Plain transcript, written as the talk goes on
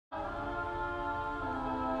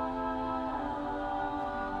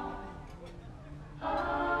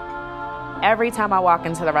Every time I walk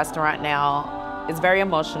into the restaurant now, it's very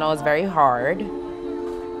emotional, it's very hard.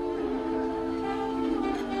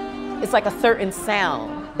 It's like a certain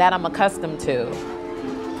sound that I'm accustomed to.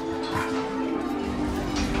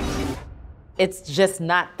 It's just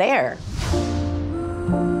not there.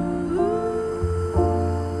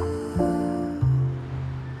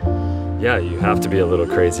 Yeah, you have to be a little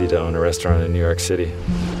crazy to own a restaurant in New York City.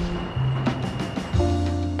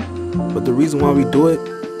 But the reason why we do it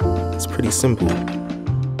is pretty simple.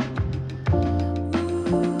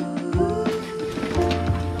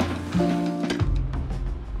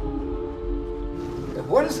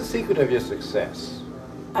 What is the secret of your success?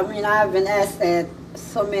 I mean, I've been asked that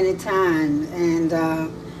so many times, and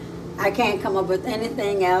I can't come up with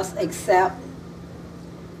anything else except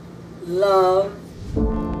love.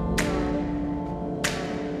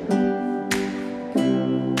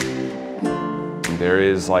 There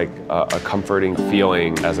is like a comforting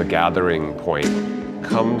feeling as a gathering point.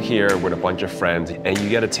 Come here with a bunch of friends and you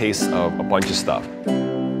get a taste of a bunch of stuff.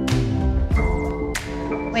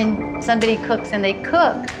 When somebody cooks and they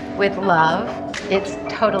cook with love, it's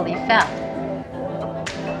totally felt.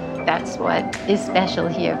 That's what is special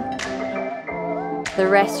here. The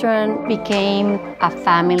restaurant became a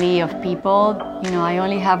family of people. You know, I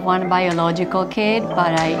only have one biological kid,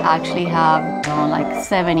 but I actually have like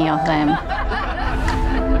 70 of them.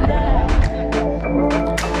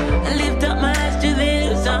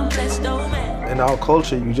 In our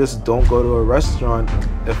culture, you just don't go to a restaurant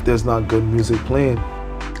if there's not good music playing.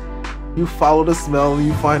 You follow the smell and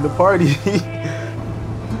you find a party.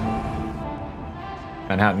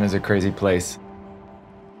 Manhattan is a crazy place.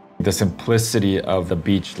 The simplicity of the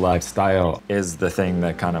beach lifestyle is the thing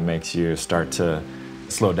that kind of makes you start to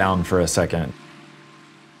slow down for a second.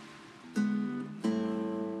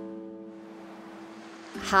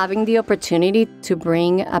 Having the opportunity to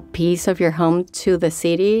bring a piece of your home to the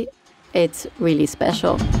city, it's really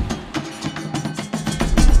special.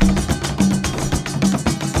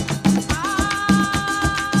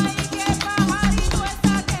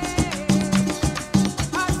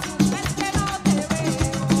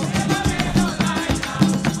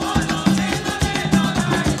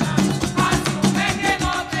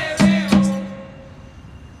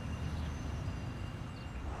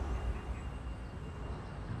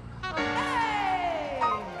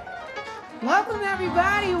 Welcome,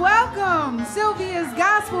 everybody. Welcome. Sylvia's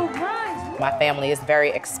Gospel Brunch. My family is very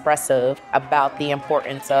expressive about the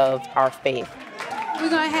importance of our faith. We're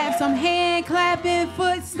going to have some hand clapping,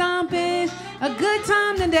 foot stomping, a good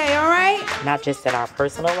time today, all right? Not just in our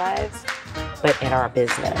personal lives, but in our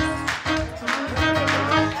business.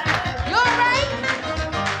 You all right?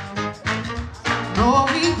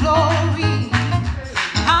 Glory, glory.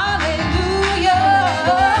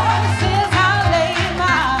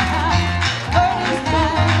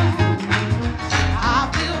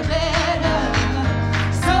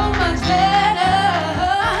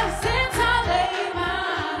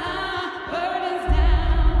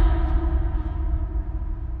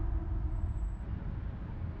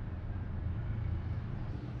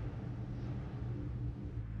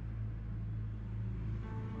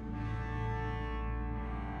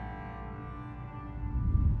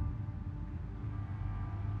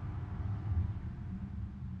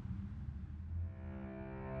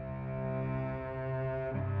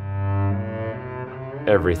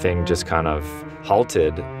 Everything just kind of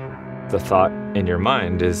halted. The thought in your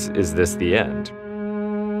mind is this the end?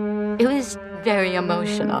 It was very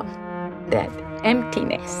emotional, that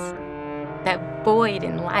emptiness, that void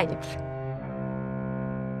in life.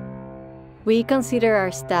 We consider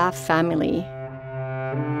our staff family,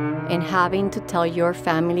 and having to tell your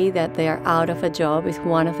family that they are out of a job is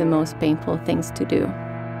one of the most painful things to do.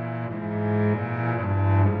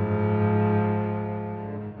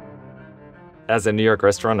 As a New York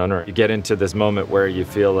restaurant owner, you get into this moment where you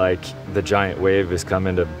feel like the giant wave is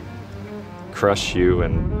coming to crush you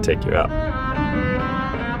and take you out.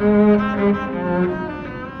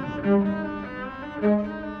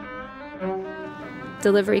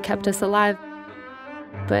 Delivery kept us alive,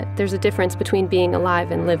 but there's a difference between being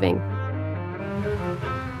alive and living.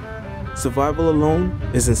 Survival alone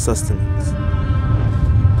isn't sustenance.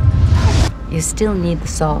 You still need the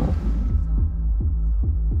soul.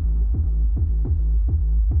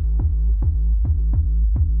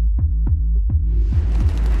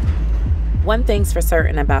 One thing's for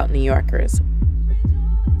certain about New Yorkers.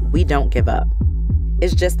 We don't give up.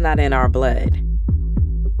 It's just not in our blood.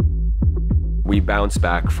 We bounce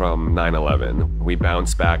back from 9/11. We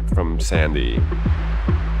bounce back from Sandy.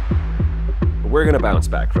 We're gonna bounce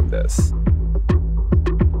back from this.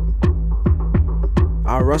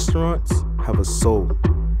 Our restaurants have a soul,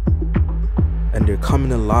 and they're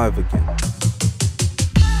coming alive again.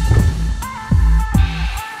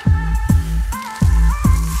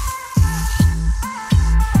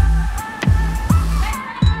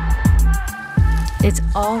 It's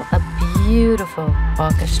all a beautiful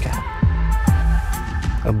orchestra.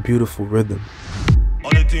 A beautiful rhythm.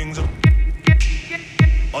 All the things,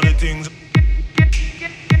 all the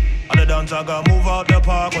dance I got move out the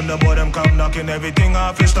park when the boy them come knocking everything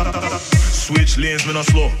off his stop. Switch lanes, me no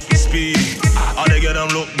slow, speed. All they get them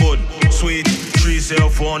look good, sweet. 3 cell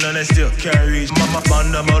phone and they still can't reach. Mama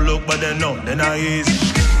man them a look, but they know they're not easy.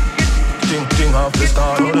 Thing half the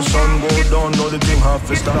star, know the sun go down, know the thing half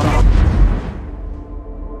the star.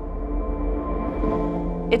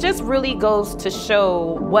 It just really goes to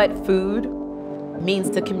show what food means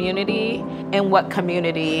to community and what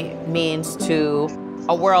community means to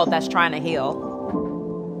a world that's trying to heal.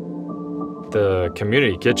 The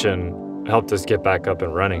community kitchen helped us get back up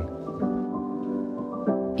and running.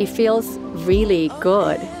 It feels really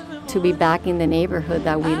good to be back in the neighborhood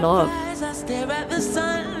that we love.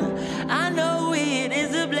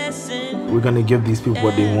 We're gonna give these people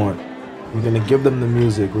what they want. We're gonna give them the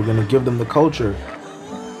music. We're gonna give them the culture.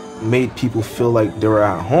 Made people feel like they were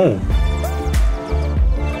at home.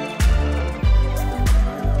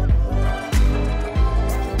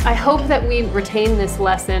 I hope that we retain this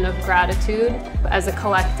lesson of gratitude as a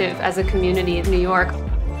collective, as a community in New York.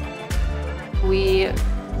 We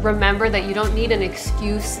remember that you don't need an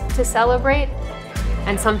excuse to celebrate,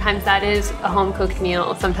 and sometimes that is a home-cooked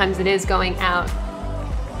meal, sometimes it is going out.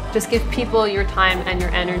 Just give people your time and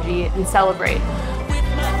your energy and celebrate.